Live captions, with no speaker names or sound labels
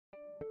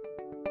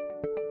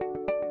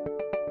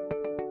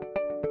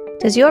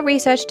Does your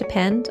research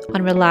depend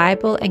on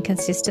reliable and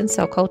consistent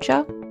cell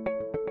culture?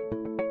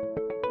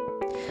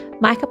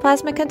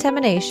 Mycoplasma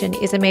contamination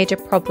is a major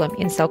problem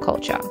in cell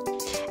culture,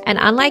 and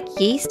unlike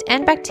yeast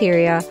and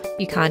bacteria,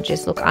 you can't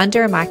just look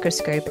under a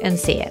microscope and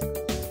see it.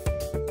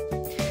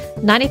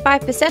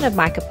 95% of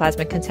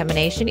mycoplasma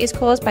contamination is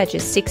caused by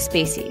just 6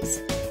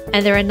 species,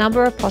 and there are a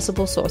number of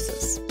possible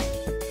sources.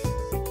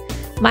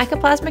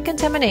 Mycoplasma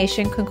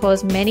contamination can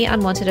cause many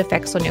unwanted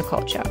effects on your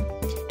culture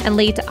and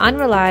lead to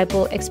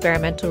unreliable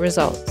experimental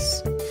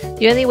results.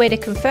 The only way to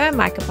confirm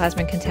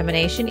mycoplasma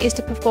contamination is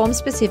to perform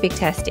specific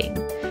testing,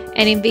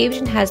 and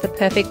InvivoGen has the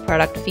perfect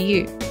product for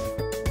you.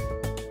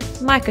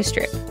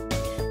 MycoStrip,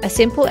 a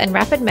simple and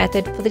rapid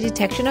method for the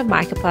detection of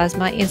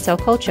mycoplasma in cell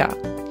culture.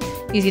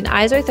 Using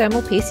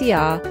isothermal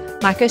PCR,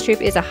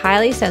 MycoStrip is a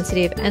highly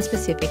sensitive and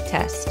specific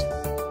test.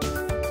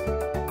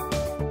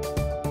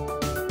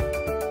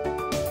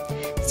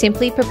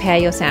 Simply prepare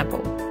your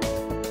sample.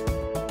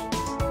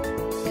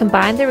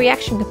 Combine the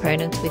reaction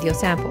components with your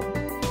sample.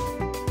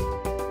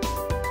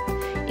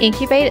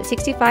 Incubate at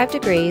 65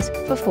 degrees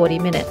for 40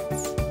 minutes.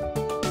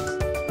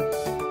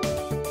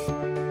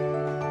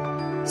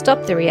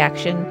 Stop the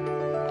reaction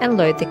and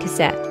load the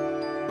cassette.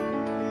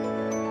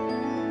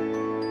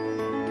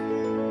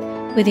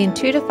 Within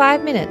 2 to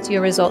 5 minutes,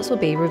 your results will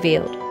be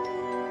revealed.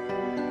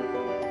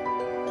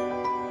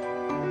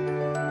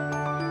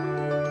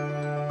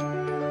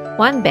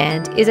 One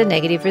band is a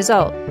negative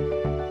result,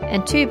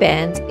 and 2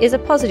 bands is a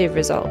positive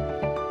result.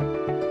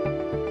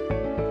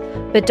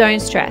 But don't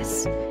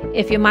stress.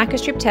 If your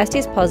MycoStrip test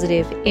is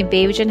positive,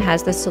 InvivoGen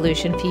has the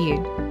solution for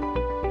you.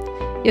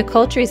 Your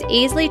culture is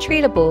easily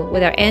treatable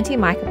with our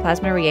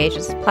anti-mycoplasma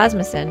reagents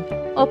Plasmacin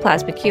or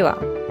PlasmaCure.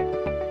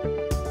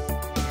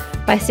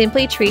 By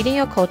simply treating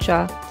your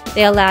culture,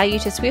 they allow you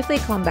to swiftly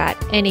combat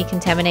any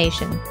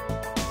contamination.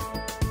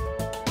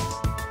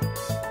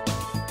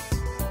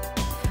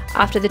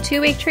 After the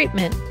 2-week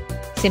treatment,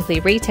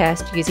 simply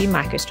retest using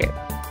MycoStrip.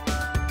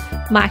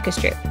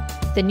 MycoStrip,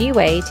 the new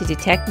way to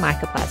detect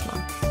mycoplasma.